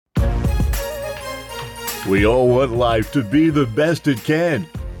We all want life to be the best it can.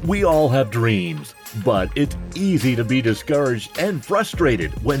 We all have dreams, but it's easy to be discouraged and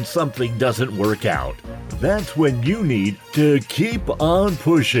frustrated when something doesn't work out. That's when you need to keep on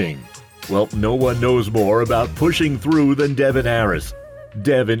pushing. Well, no one knows more about pushing through than Devin Harris.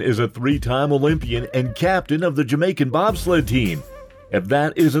 Devin is a three-time Olympian and captain of the Jamaican bobsled team. If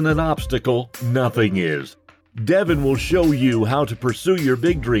that isn't an obstacle, nothing is. Devin will show you how to pursue your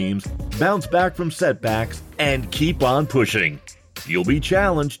big dreams, bounce back from setbacks, and keep on pushing. You'll be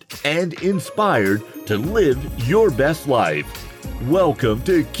challenged and inspired to live your best life. Welcome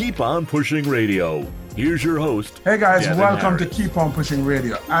to Keep On Pushing Radio. Here's your host. Hey guys, Devin welcome Harris. to Keep On Pushing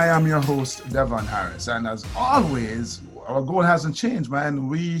Radio. I am your host, Devin Harris. And as always, our goal hasn't changed, man.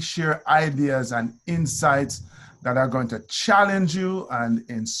 We share ideas and insights that are going to challenge you and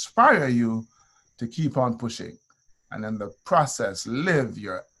inspire you to keep on pushing. And in the process, live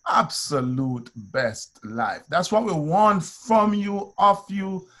your absolute best life. That's what we want from you, of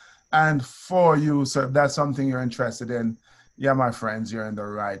you, and for you. So if that's something you're interested in, yeah, my friends, you're in the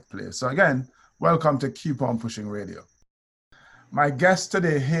right place. So again, welcome to Keep On Pushing Radio. My guest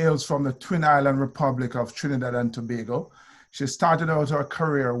today hails from the Twin Island Republic of Trinidad and Tobago. She started out her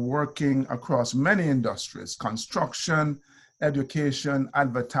career working across many industries: construction, education,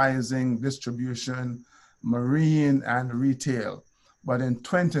 advertising, distribution, marine, and retail. But in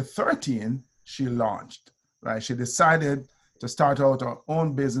 2013, she launched, right? She decided to start out her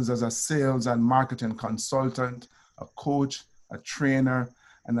own business as a sales and marketing consultant, a coach, a trainer,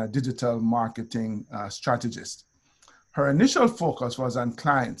 and a digital marketing strategist. Her initial focus was on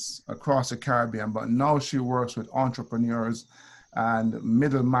clients across the Caribbean, but now she works with entrepreneurs and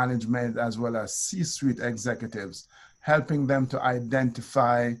middle management as well as C-suite executives, helping them to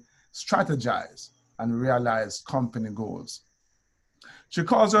identify, strategize, and realize company goals. She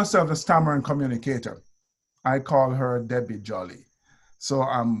calls herself a stammering communicator. I call her Debbie Jolly. So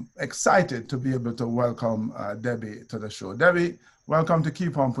I'm excited to be able to welcome Debbie to the show. Debbie, welcome to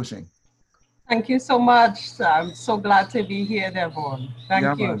Keep On Pushing. Thank you so much. I'm so glad to be here, Devon.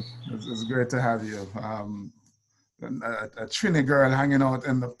 Thank you. Man. It's great to have you. A Trini girl hanging out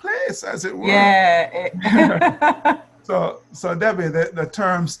in the place, as it were. Yeah. So Debbie, the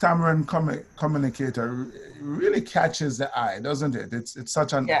term stammering communicator really catches the eye, doesn't it? It's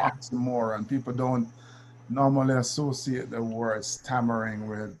such an oxymoron. People don't normally associate the word stammering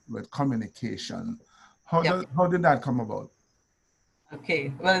with communication. How did that come about?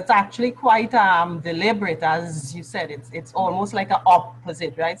 Okay, well, it's actually quite deliberate, as you said. It's almost like an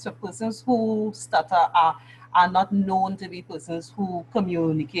opposite, right? So persons who stutter are not known to be persons who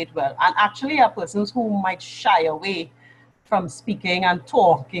communicate well, and actually are persons who might shy away from speaking and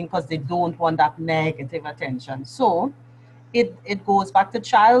talking because they don't want that negative attention. So it goes back to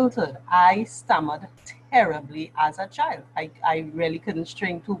childhood. I stammered terribly as a child. I really couldn't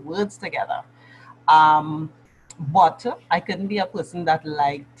string two words together. But I couldn't be a person that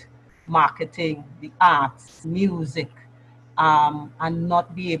liked marketing, the arts, music, and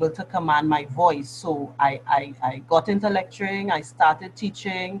not be able to command my voice. So I got into lecturing, I started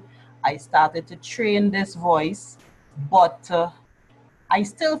teaching, I started to train this voice, but I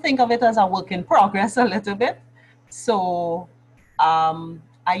still think of it as a work in progress a little bit. So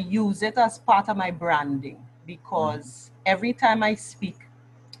I use it as part of my branding because every time I speak,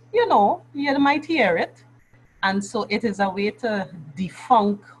 you might hear it. And so it is a way to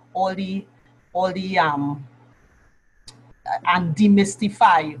debunk all the and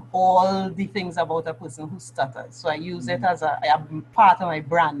demystify all the things about a person who stutters. So I use it as a part of my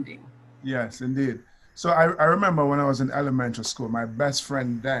branding. Yes, indeed. So I remember when I was in elementary school, my best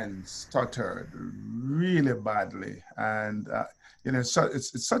friend then stuttered really badly. And, it's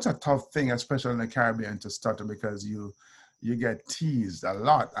such a tough thing, especially in the Caribbean, to stutter because you get teased a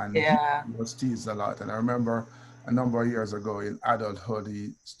lot, and he was teased a lot. And I remember a number of years ago in adulthood,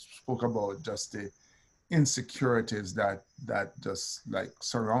 he spoke about just the insecurities that just like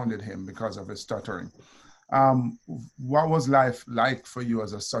surrounded him because of his stuttering. What was life like for you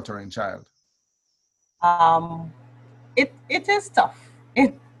as a stuttering child? It is tough.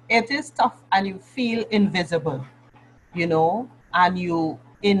 It is tough, and you feel invisible, and you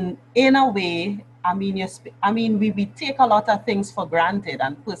in a way. We take a lot of things for granted,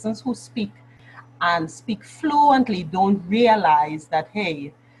 and persons who speak fluently don't realize that,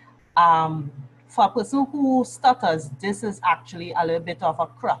 hey, for a person who stutters, this is actually a little bit of a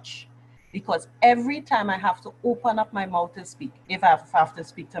crutch, because every time I have to open up my mouth to speak, if I have to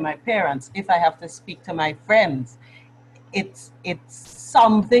speak to my parents, if I have to speak to my friends, it's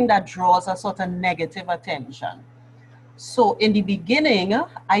something that draws a sort of negative attention. So in the beginning,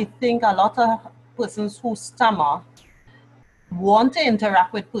 I think a lot of persons who stammer want to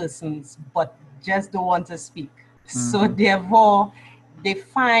interact with persons, but just don't want to speak. So therefore, they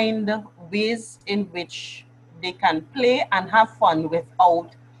find ways in which they can play and have fun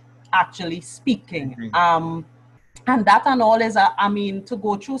without actually speaking. And that and all is, I mean, to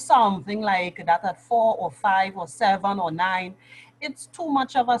go through something like that at 4 or 5 or 7 or 9, it's too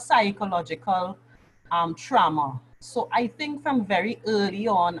much of a psychological trauma. So I think from very early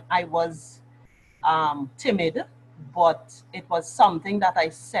on, I was timid, but it was something that I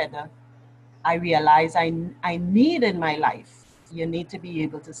said, I realized I need in my life. You need to be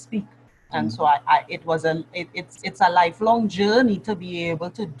able to speak. And so it's a lifelong journey to be able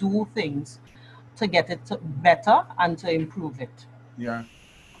to do things to get it better and to improve it. Yeah.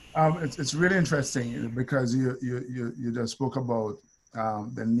 It's really interesting because you just spoke about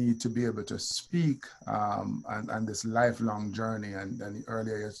the need to be able to speak and this lifelong journey. And then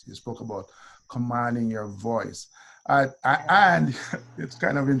earlier you spoke about commanding your voice. And it's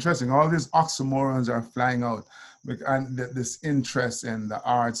kind of interesting. All these oxymorons are flying out, and this interest in the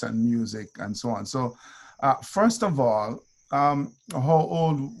arts and music and so on. So first of all, how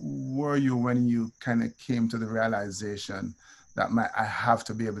old were you when you kind of came to the realization that I have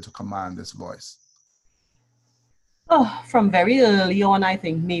to be able to command this voice? Oh, from very early on, I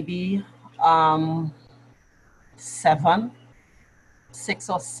think maybe 7, 6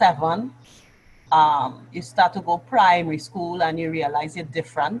 or 7. You start to go primary school and you realize you're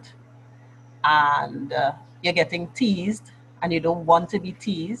different, and you're getting teased and you don't want to be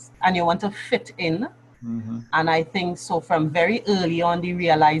teased and you want to fit in. And I think so from very early on, the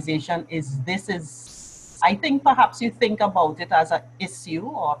realization is this is, I think perhaps you think about it as an issue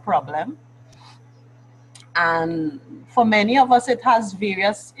or a problem. And for many of us, it has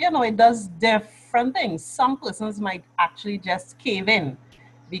various, it does different things. Some persons might actually just cave in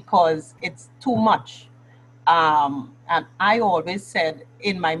because it's too much. And I always said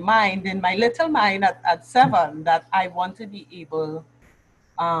in my mind, in my little mind at 7, that I want to be able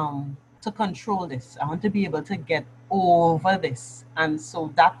to control this. I want to be able to get over this. And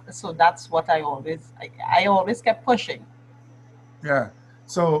so that's what I always kept pushing. Yeah.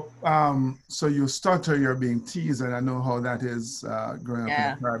 So so you stutter, you're being teased, and I know how that is growing up in the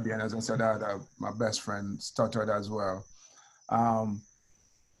Yeah. Caribbean. As I said, my best friend stuttered as well. Um,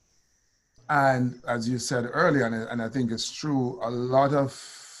 and as you said earlier, and I think it's true, a lot of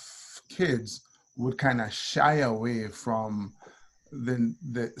kids would kind of shy away from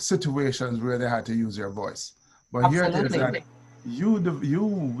the situations where they had to use their voice. But here it is Absolutely. that you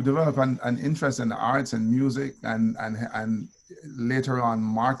develop an interest in the arts and music and later on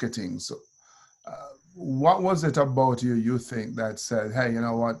marketing. So what was it about you think that said, hey, you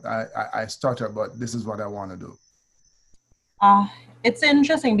know what, I stutter, but this is what I want to do? Uh, it's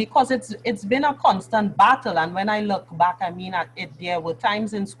interesting because it's been a constant battle. And when I look back, I mean, there were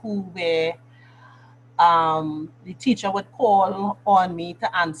times in school where the teacher would call on me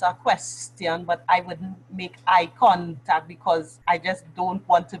to answer a question, but I wouldn't make eye contact because I just don't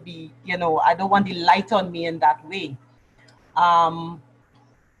want to be, I don't want the light on me in that way. But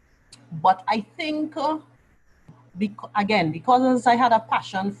I think, because I had a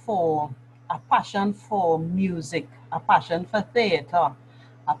passion for music, a passion for theater,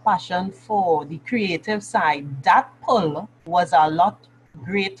 a passion for the creative side, that pull was a lot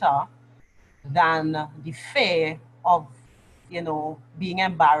greater than the fear of, being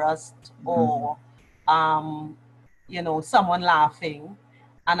embarrassed or, someone laughing.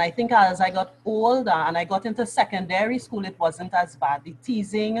 And I think as I got older and I got into secondary school, it wasn't as bad. The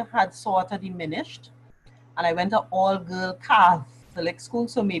teasing had sort of diminished. And I went to all-girl Catholic school,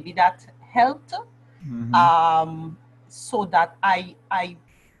 so maybe that helped. So that I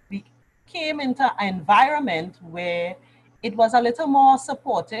came into an environment where it was a little more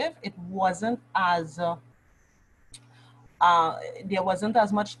supportive. It wasn't as there wasn't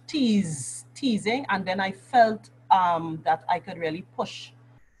as much teasing, and then I felt that I could really push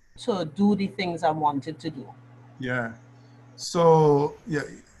to do the things I wanted to do. Yeah. So yeah,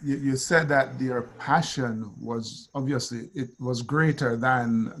 you said that your passion was obviously it was greater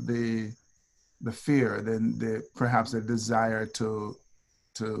than the fear, than the perhaps the desire to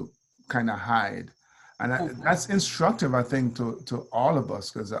kind of hide, and that's instructive, I think, to all of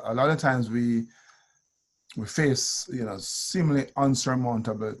us, because a lot of times we face seemingly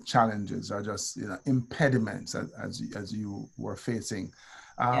unsurmountable challenges or just impediments as you were facing.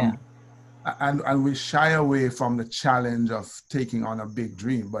 Yeah. And we shy away from the challenge of taking on a big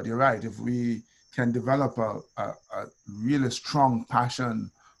dream. But you're right, if we can develop a really strong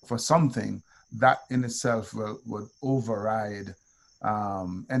passion for something, that in itself would override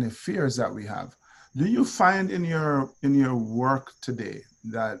any fears that we have. Do you find in your work today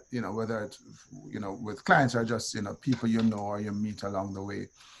that, whether it's, with clients or just, people or you meet along the way,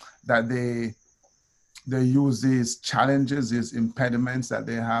 that they use these challenges, these impediments that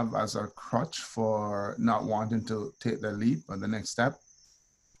they have as a crutch for not wanting to take the leap or the next step?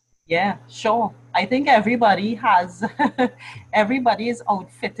 Yeah, sure. I think everybody has, everybody is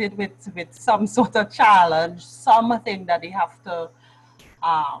outfitted with some sort of challenge, something that they have to,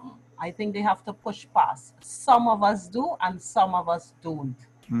 I think they have to push past. Some of us do, and some of us don't.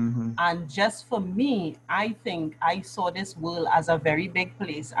 Mm-hmm. And just for me, I think I saw this world as a very big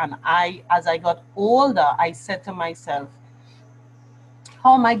place. And as I got older, I said to myself,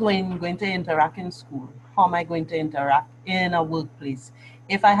 how am I going to interact in school? How am I going to interact in a workplace?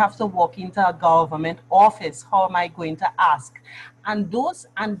 If I have to walk into a government office, how am I going to ask? And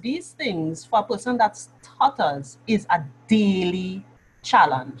these things for a person that stutters is a daily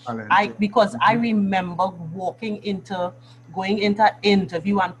challenge. Challenge. Because I Mm-hmm. remember going into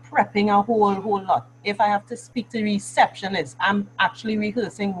interview and prepping a whole lot. If I have to speak to receptionist, I'm actually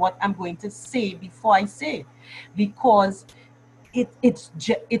rehearsing what I'm going to say before I say, because it's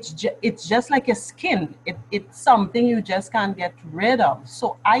just like a skin. It's something you just can't get rid of.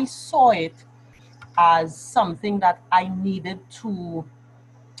 So I saw it as something that I needed to,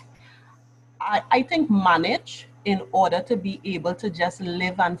 I think, manage in order to be able to just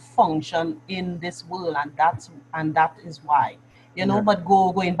live and function in this world. And that is why, Yeah. but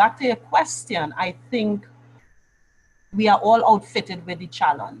going back to your question, I think we are all outfitted with the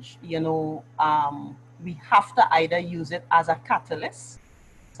challenge. We have to either use it as a catalyst,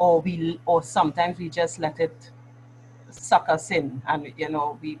 or sometimes we just let it suck us in, and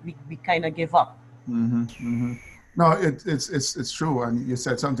we kind of give up. Mm-hmm. Mm-hmm. No, it's true, and you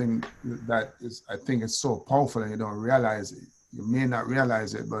said something that is, I think, is so powerful, and you don't realize it. You may not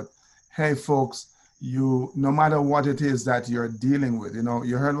realize it, but hey, folks, no matter what it is that you're dealing with,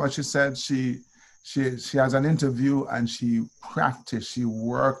 you heard what she said. She has an interview, and she practiced. She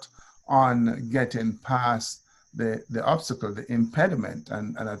worked on getting past the obstacle, the impediment,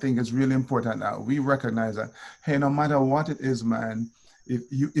 and I think it's really important that we recognize that, hey, no matter what it is, man,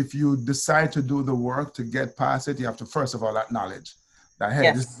 if you decide to do the work to get past it, you have to first of all acknowledge that,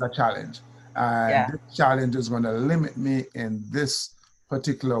 hey, this is Yes. a challenge, and Yeah. this challenge is going to limit me in this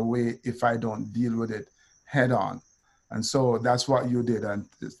particular way if I don't deal with it head on. And so that's what you did, and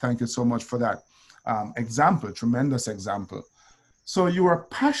thank you so much for that example, tremendous example. So you were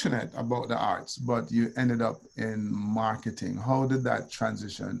passionate about the arts, but you ended up in marketing. How did that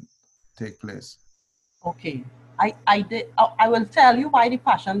transition take place? Okay. I will tell you why the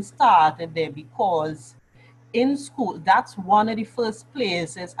passion started there, because in school, that's one of the first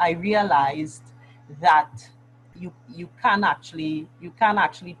places I realized that you can actually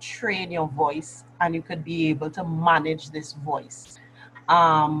train your voice, and you could be able to manage this voice.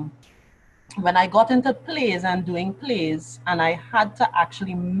 Um, when I got into plays and doing plays, and I had to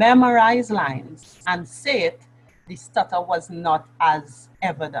actually memorize lines and say it, the stutter was not as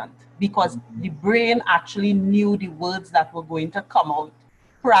evident, because Mm-hmm. the brain actually knew the words that were going to come out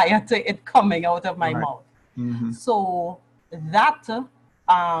prior to it coming out of my Right. mouth. Mm-hmm. So that,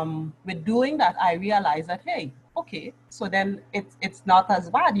 with doing that, I realized that, hey, okay, so then it's not as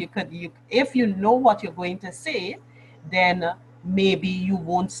bad. If you know what you're going to say, then maybe you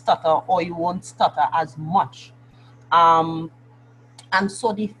won't stutter, or you won't stutter as much. Um, and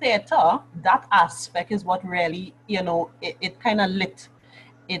so the theater, that aspect is what really, it kind of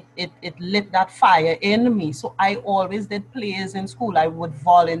it lit that fire in me. So I always did plays in school. I would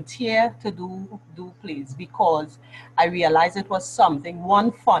volunteer to do plays, because I realized it was something,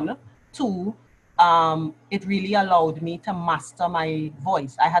 one, fun, two, it really allowed me to master my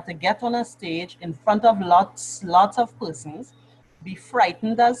voice. I had to get on a stage in front of lots of persons, be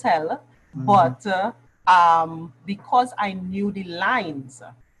frightened as hell, Mm-hmm. but because I knew the lines,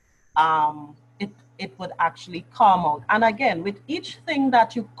 it would actually come out. And again, with each thing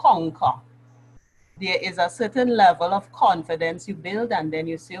that you conquer, there is a certain level of confidence you build, and then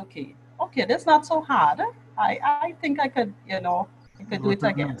you say, okay, that's not so hard. I think I could do Go it to the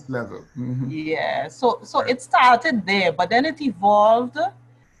again. next level. Mm-hmm. Yeah. So Right. it started there, but then it evolved.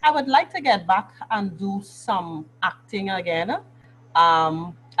 I would like to get back and do some acting again.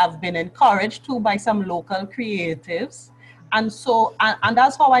 I've been encouraged to by some local creatives, and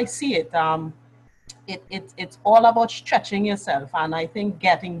that's how I see it. It's all about stretching yourself, and I think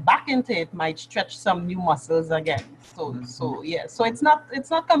getting back into it might stretch some new muscles again. So Mm-hmm. so yeah, so it's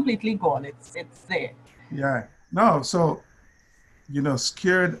not completely gone. It's there. Yeah. No, so,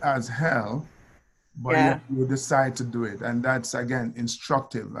 scared as hell, but Yeah. you decide to do it. And that's, again,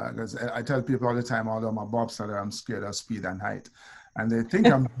 instructive. Because I tell people all the time, although my bobsledder, I'm scared of speed and height. And they think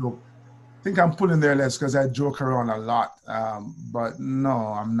I'm pulling their legs because I joke around a lot. But no,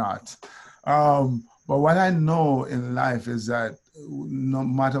 I'm not. But what I know in life is that no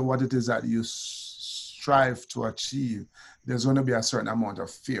matter what it is that you strive to achieve, there's going to be a certain amount of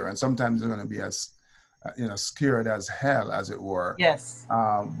fear. And sometimes you're going to be as scared as hell, as it were. Yes.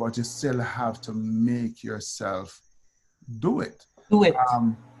 But you still have to make yourself do it. Do it.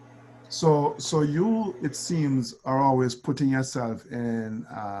 So you, it seems, are always putting yourself in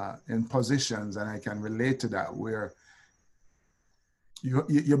positions, and I can relate to that, where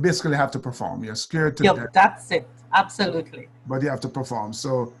you basically have to perform. You're scared to death, That's it. Absolutely. but you have to perform.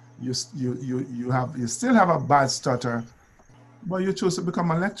 So you still have a bad stutter, but you choose to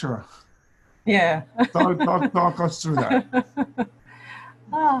become a lecturer. Yeah. Talk us through that.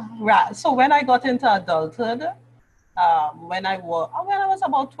 Right. So when I got into adulthood, when I was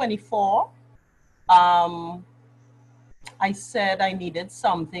about 24, I said I needed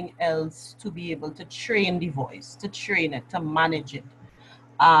something else to be able to train the voice, to train it, to manage it.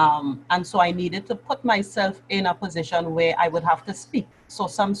 And so I needed to put myself in a position where I would have to speak. So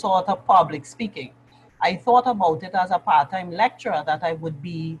some sort of public speaking. I thought about it as a part-time lecturer, that I would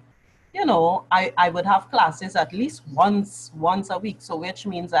be, I would have classes at least once a week. So which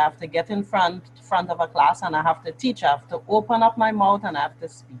means I have to get in front of a class, and I have to teach. I have to open up my mouth, and I have to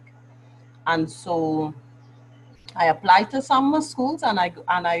speak. And so I applied to some schools, and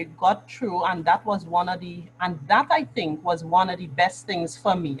I got through, and that I think was one of the best things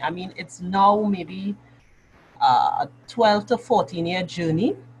for me. I mean, it's now maybe a 12 to 14-year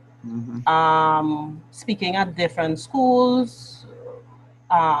journey, speaking at different schools,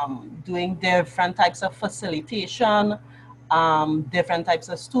 doing different types of facilitation, different types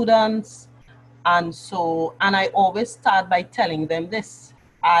of students. And I always start by telling them this.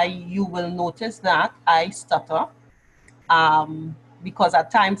 You will notice that I stutter. Because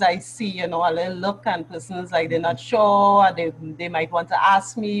at times I see, a little look, and persons like they're not sure, they might want to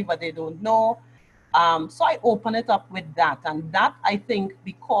ask me, but they don't know. So I open it up with that. And that, I think,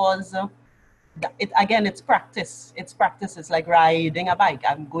 because it's practice. It's practice. It's like riding a bike.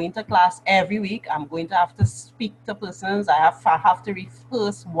 I'm going to class every week. I'm going to have to speak to persons. I have to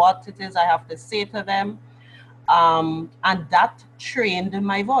rehearse what it is I have to say to them. And that trained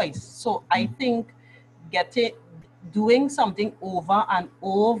my voice. So I think doing something over and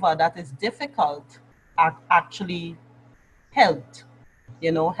over that is difficult actually helped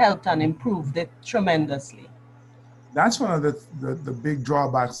and improved it tremendously. That's one of the big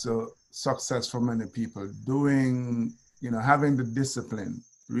drawbacks to success for many people. Having the discipline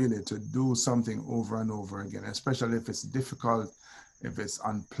really to do something over and over again, especially if it's difficult, if it's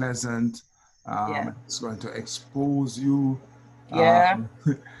unpleasant, it's going to expose you. Yeah.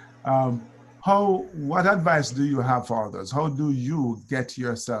 What advice do you have for others? How do you get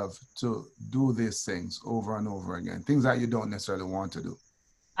yourself to do these things over and over again? Things that you don't necessarily want to do.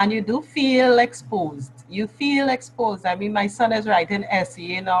 And you do feel exposed. You feel exposed. I mean, my son is writing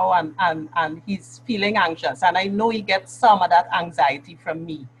essay, and he's feeling anxious. And I know he gets some of that anxiety from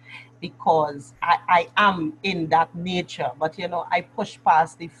me, because I am in that nature. But, I push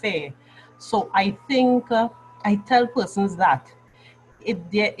past the fear. So I think I tell persons that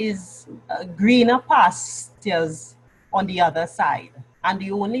there is greener pastures on the other side. And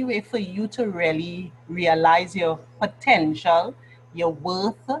the only way for you to really realize your potential, your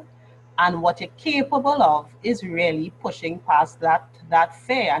worth, and what you're capable of is really pushing past that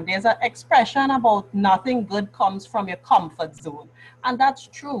fear. And there's an expression about nothing good comes from your comfort zone. And that's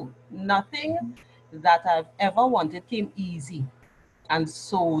true. Nothing that I've ever wanted came easy. And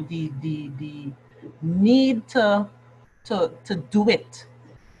so the need to do it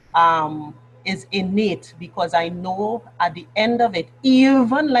is innate, because I know at the end of it,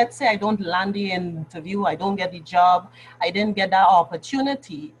 even let's say I don't land the interview, I don't get the job, I didn't get that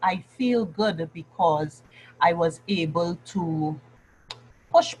opportunity, I feel good because I was able to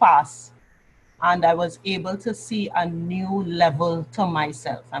push past, and I was able to see a new level to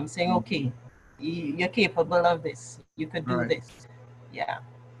myself. I'm saying, okay, you're capable of this, you could do this. Yeah.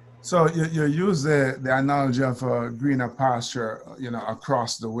 So you use the analogy of a greener pasture,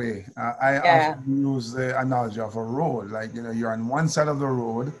 across the way. I often use the analogy of a road. Like, you're on one side of the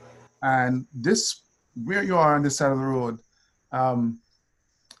road, and where you are on this side of the road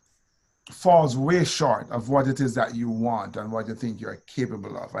falls way short of what it is that you want and what you think you're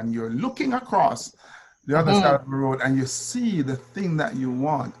capable of. And you're looking across the other side of the road, and you see the thing that you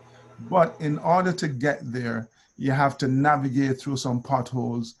want. But in order to get there, You have to navigate through some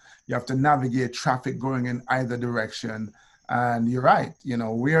potholes. You have to navigate traffic going in either direction. And you're right, you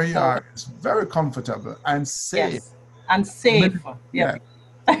know, where you So are, it's very comfortable and safe. yes, and The minute, safe. yeah, Yep.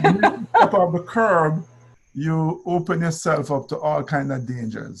 the minute you step off the curb, you open yourself up to all kind of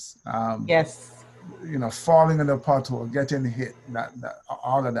dangers. Yes. You know, falling in a pothole, getting hit, that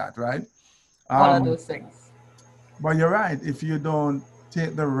all of that, right? All of Um, those things. but you're right. If you don't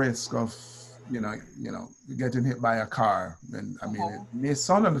take the risk of, getting hit by a car, then I mean, it Mhm. may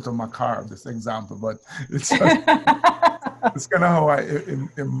sound a little macabre, this example, but it's just, it's kind of how I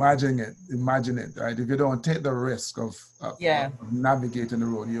imagine it, right? If you don't take the risk of Yeah. navigating the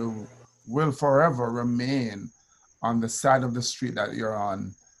road, you will forever remain on the side of the street that you're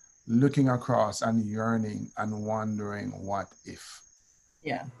on, looking across and yearning and wondering what if.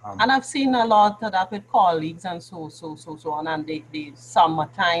 Yeah. Um, And I've seen a lot of that with colleagues and so on. And they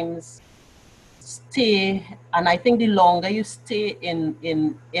sometimes stay, and I think the longer you stay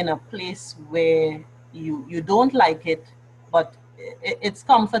in a place where you don't like it, but it's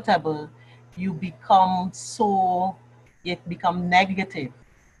comfortable, you become so, it become negative.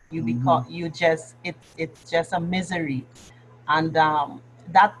 mhm. You just, it's just a misery. And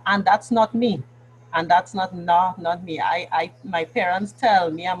that's not me. And that's not me. My parents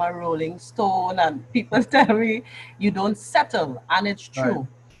tell me I'm a rolling stone, and people tell me you don't settle, and it's Right. true.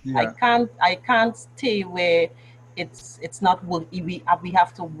 Yeah. I can't stay where it's not work. We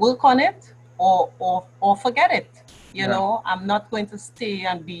have to work on it, or forget it. You Yeah. know, I'm not going to stay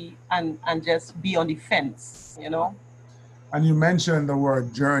and be and just be on the fence. You know. And you mentioned the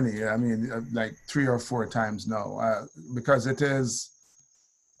word journey, I mean, like 3 or 4 times now, because it is,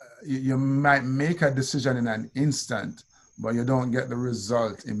 you might make a decision in an instant, but you don't get the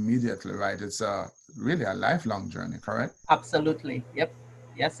result immediately, right? It's really a lifelong journey, correct? Absolutely. Yep.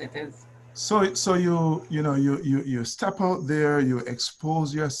 Yes, it is. So you step out there, you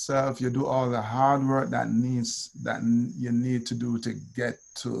expose yourself, you do all the hard work that you need to do to get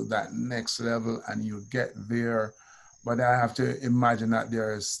to that next level, and you get there. But I have to imagine that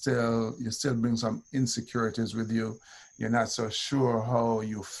you still bring some insecurities with you. You're not so sure how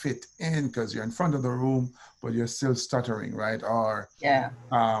you fit in because you're in front of the room, but you're still stuttering, right? Or Yeah.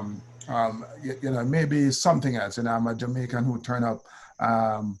 maybe something else. I'm a Jamaican who turned up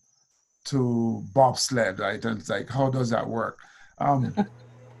um, to bobsled, right? And it's like, how does that work? Um,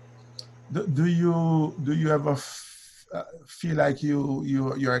 do you ever feel like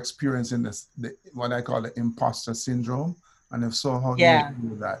you're experiencing what I call the imposter syndrome? And if so, how do you Yeah. deal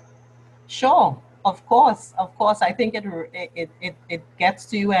with that? Sure. Of course. Of course. I think it gets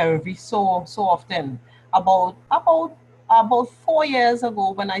to you every so often. About 4 years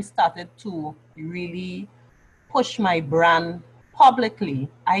ago, when I started to really push my brand publicly,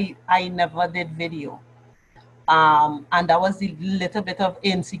 I never did video. And that was the little bit of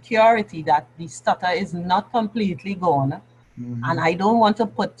insecurity that the stutter is not completely gone. And Mm-hmm. I don't want to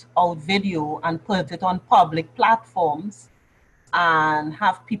put out video and put it on public platforms and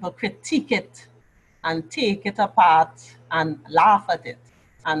have people critique it and take it apart and laugh at it.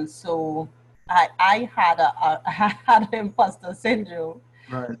 And so I had I had imposter syndrome,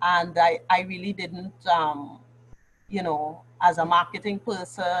 Right. and I really didn't, as a marketing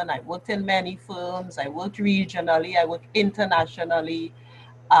person, I worked in many firms, I worked regionally, I worked internationally,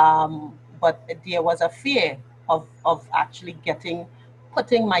 but there was a fear of actually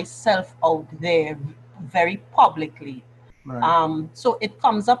putting myself out there very publicly. Right. So it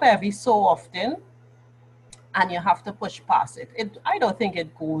comes up every so often, and you have to push past it. I don't think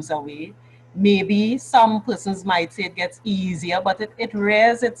it goes away. Maybe some persons might say it gets easier, but it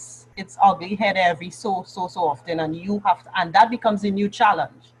rears its ugly head every so often, and you have to, and that becomes a new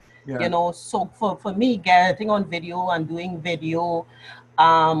challenge. Yeah. So for me, getting on video and doing video,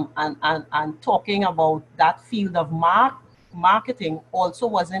 and talking about that field of marketing also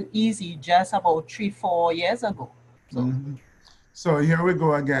wasn't easy just about 3 4 years ago. So Mm-hmm. So here we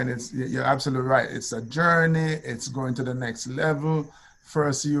go again. You're absolutely right. It's a journey. It's going to the next level.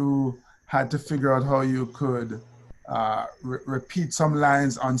 First, you had to figure out how you could repeat some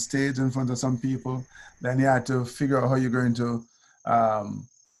lines on stage in front of some people. Then you had to figure out how you're going to um,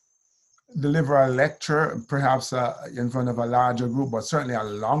 deliver a lecture, perhaps in front of a larger group, but certainly a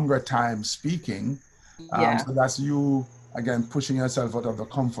longer time speaking. yeah, So that's you, again, pushing yourself out of the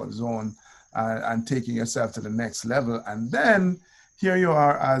comfort zone and taking yourself to the next level. And then here you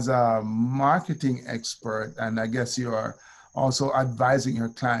are as a marketing expert, and I guess you are also advising your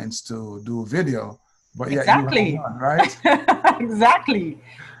clients to do video, but yet you have exactly. none, right? Exactly.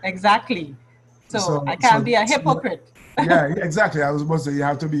 Exactly. So I So can't be a hypocrite. yeah, exactly. I was supposed to say you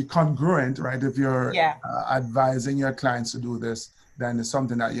have to be congruent, right? If you're Yeah. advising your clients to do this, then it's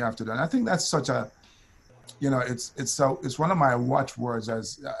something that you have to do. And I think that's such a, it's one of my watchwords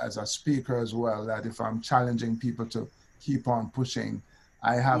as a speaker as well, that if I'm challenging people to keep on pushing,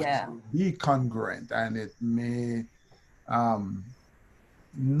 I have Yeah. to be congruent, and it may um,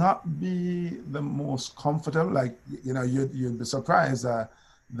 not be the most comfortable. Like, you'd be surprised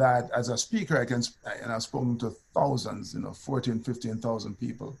that as a speaker, I've spoken to thousands, 14, 15,000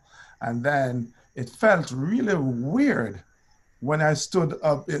 people. And then it felt really weird when I stood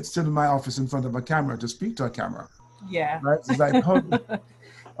in my office in front of a camera to speak to a camera. Yeah. Right? It's like,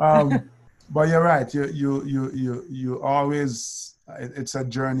 um, but you're right. You always, it's a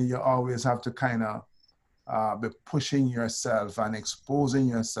journey. You always have to kind of be pushing yourself and exposing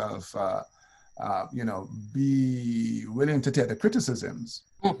yourself, be willing to take the criticisms.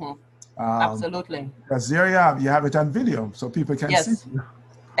 Mm-hmm. Um, Absolutely. because there you have it on video, so people can see. Yes.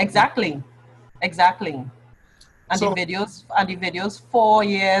 Exactly. Exactly. And So, the videos 4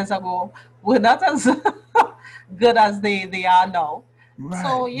 years ago were not as good as they are now. right,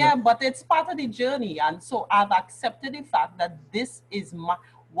 So yeah, but it's part of the journey. And so I've accepted the fact that this is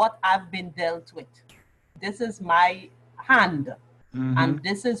what I've been dealt with. This is my hand. mm-hmm. And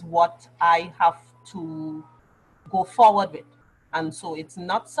this is what I have to go forward with. And so it's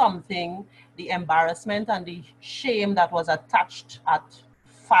not something, the embarrassment and the shame that was attached at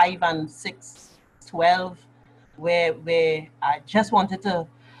 5 and 6, 12, where I just wanted to,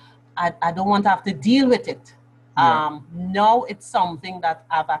 I don't want to have to deal with it. Yeah, Now it's something that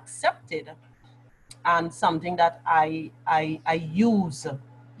I've accepted, and something that I use,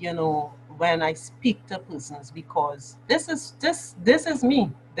 when I speak to persons, because this is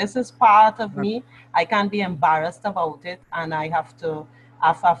me. This is part of me. I can't be embarrassed about it, and I have to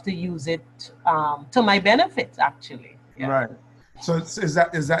use it to my benefit, actually. Yeah. right. So is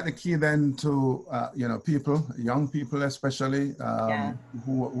that the key then to people, young people especially, Yeah.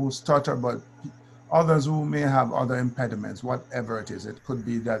 who stutter, but others who may have other impediments, whatever it is. It could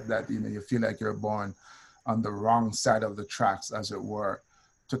be that you feel like you're born on the wrong side of the tracks, as it were,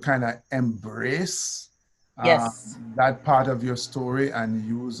 to kind of embrace Yes. that part of your story and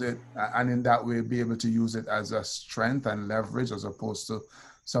use it, and in that way be able to use it as a strength and leverage, as opposed to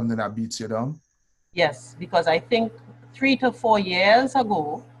something that beats you down. Yes, because I think 3 to 4 years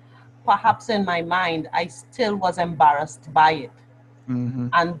ago, perhaps in my mind, I still was embarrassed by it. Mm-hmm.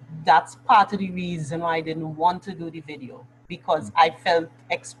 And that's part of the reason why I didn't want to do the video, because I felt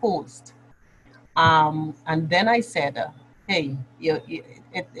exposed. And then I said, hey,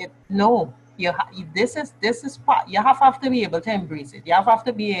 no, this is part, have to be able to embrace it. You have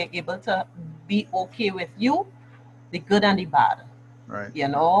to be able to be okay with you, the good and the bad, Right.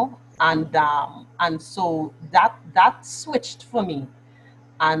 and so that switched for me.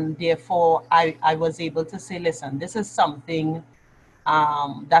 And therefore I was able to say, listen, this is something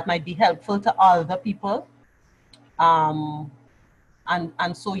that might be helpful to other people, um,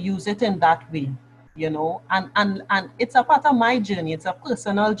 and so use it in that way, and it's a part of my journey. It's a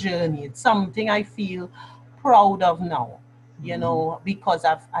personal journey. It's something I feel proud of now, Mm-hmm. because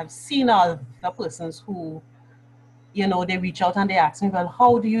I've seen other persons who, they reach out and they ask me, well,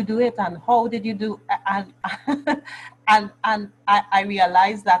 how do you do it, and how did you do, and I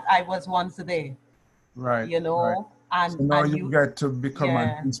realized that I was once there, Right. you Right. know So now and you you get to become an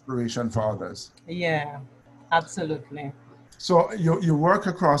yeah, inspiration for others. yeah, absolutely. So you work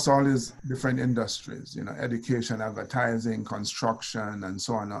across all these different industries, education, advertising, construction, and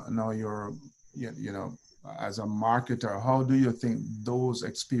so on. Now you're, as a marketer, how do you think those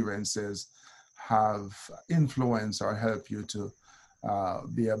experiences have influenced or help you to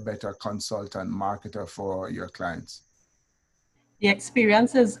be a better consultant marketer for your clients? The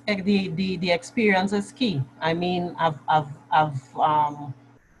experience is the experience is key. I mean,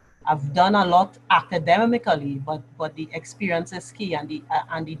 I've done a lot academically, but the experience is key, and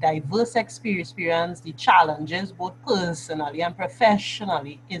the diverse experience, the challenges both personally and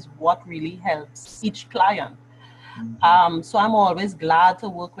professionally, is what really helps each client. Mm-hmm. So I'm always glad to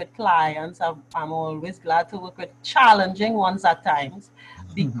work with clients. I'm always glad to work with challenging ones at times,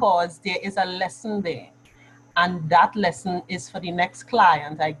 because there is a lesson there. And that lesson is for the next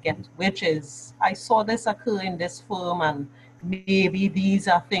client I get, which is, I saw this occur in this firm, and maybe these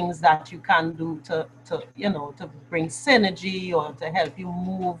are things that you can do to bring synergy or to help you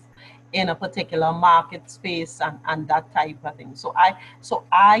move in a particular market space, and that type of thing. So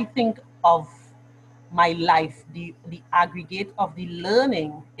I think of my life, the aggregate of the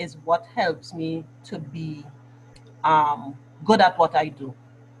learning is what helps me to be good at what I do.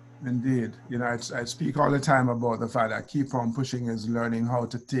 Indeed. I speak all the time about the fact that keep on pushing is learning how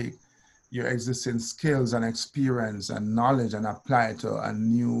to take your existing skills and experience and knowledge and apply it to a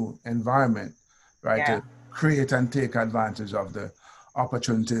new environment, right? Yeah. To create and take advantage of the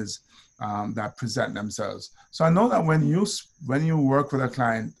opportunities that present themselves. So I know that when you work with a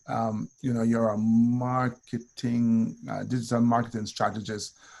client, you're a marketing digital marketing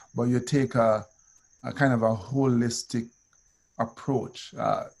strategist, but you take a kind of a holistic approach.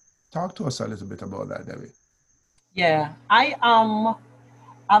 Talk to us a little bit about that, Debbie. Yeah. I've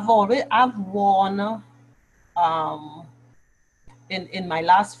worn um in my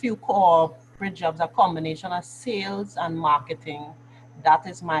last few corporate jobs a combination of sales and marketing. That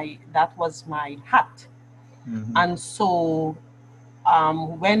was my hat. Mm-hmm. And so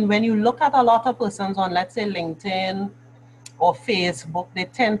when you look at a lot of persons on, let's say, LinkedIn or Facebook, they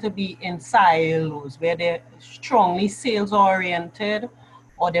tend to be in silos where they're strongly sales oriented,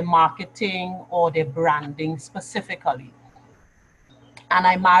 or they're marketing, or they're branding specifically. And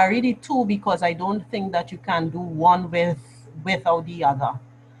I married the two because I don't think that you can do one without the other.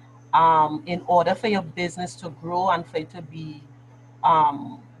 In order for your business to grow and for it to be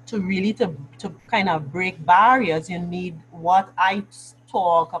to kind of break barriers, you need what I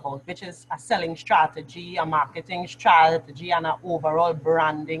talk about, which is a selling strategy, a marketing strategy, and an overall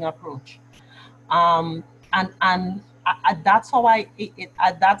branding approach. And that's how I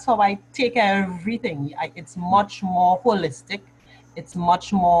take everything. It's much more holistic. It's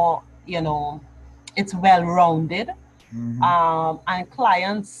much more, it's well rounded. Mm-hmm. And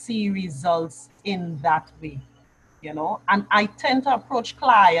clients see results in that way. And I tend to approach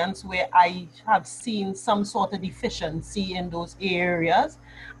clients where I have seen some sort of deficiency in those areas,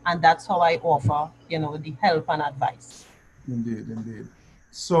 and that's how I offer, the help and advice. Indeed, indeed.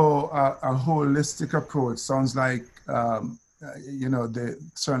 So a holistic approach sounds like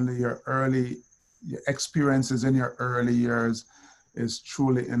certainly your experiences in your early years is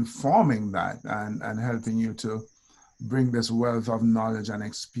truly informing that and helping you to bring this wealth of knowledge and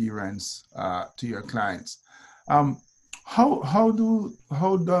experience to your clients. Um, how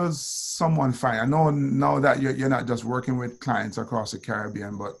does someone find? I know now that you're not just working with clients across the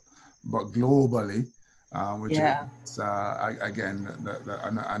Caribbean, but globally, which Yeah. is again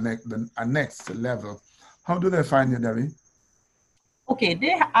a next level. How do they find you, Debbie? Okay,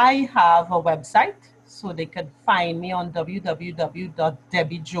 I have a website, so they could find me on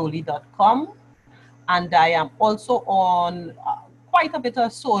www.debbiejolie.com. And I am also on quite a bit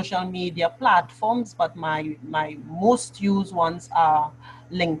of social media platforms, but my most used ones are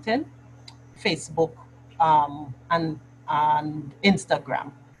LinkedIn, Facebook, and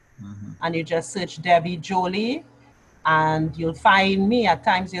Instagram. Mm-hmm. And you just search Debbie Jolie, and you'll find me. At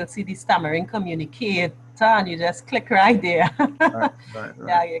times you'll see the stammering communicator, and you just click right there. Right, right, right.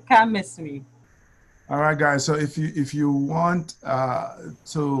 Yeah, you can't miss me. All right, guys. So if you want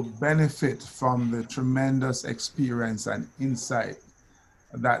to benefit from the tremendous experience and insight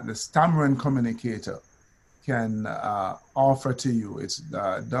that the stammering communicator can offer to you, it's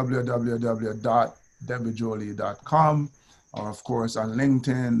www.debbiejolie.com, or of course on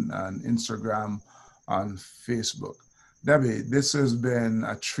LinkedIn and Instagram, on Facebook. Debbie, this has been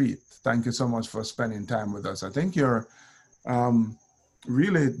a treat. Thank you so much for spending time with us. I think you're um,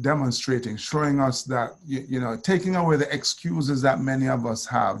 really demonstrating, showing us that, taking away the excuses that many of us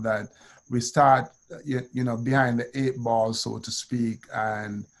have, that we start, behind the eight ball, so to speak,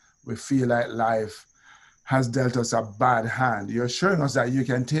 and we feel like life has dealt us a bad hand. You're showing us that you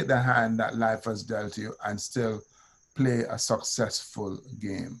can take the hand that life has dealt you and still play a successful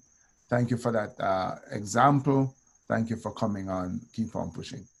game. Thank you for that example. Thank you for coming on. Keep on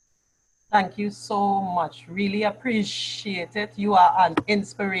pushing. Thank you so much. Really appreciate it. You are an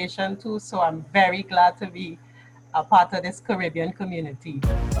inspiration too, so I'm very glad to be a part of this Caribbean community.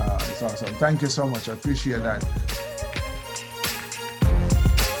 It's awesome. Thank you so much. I appreciate that.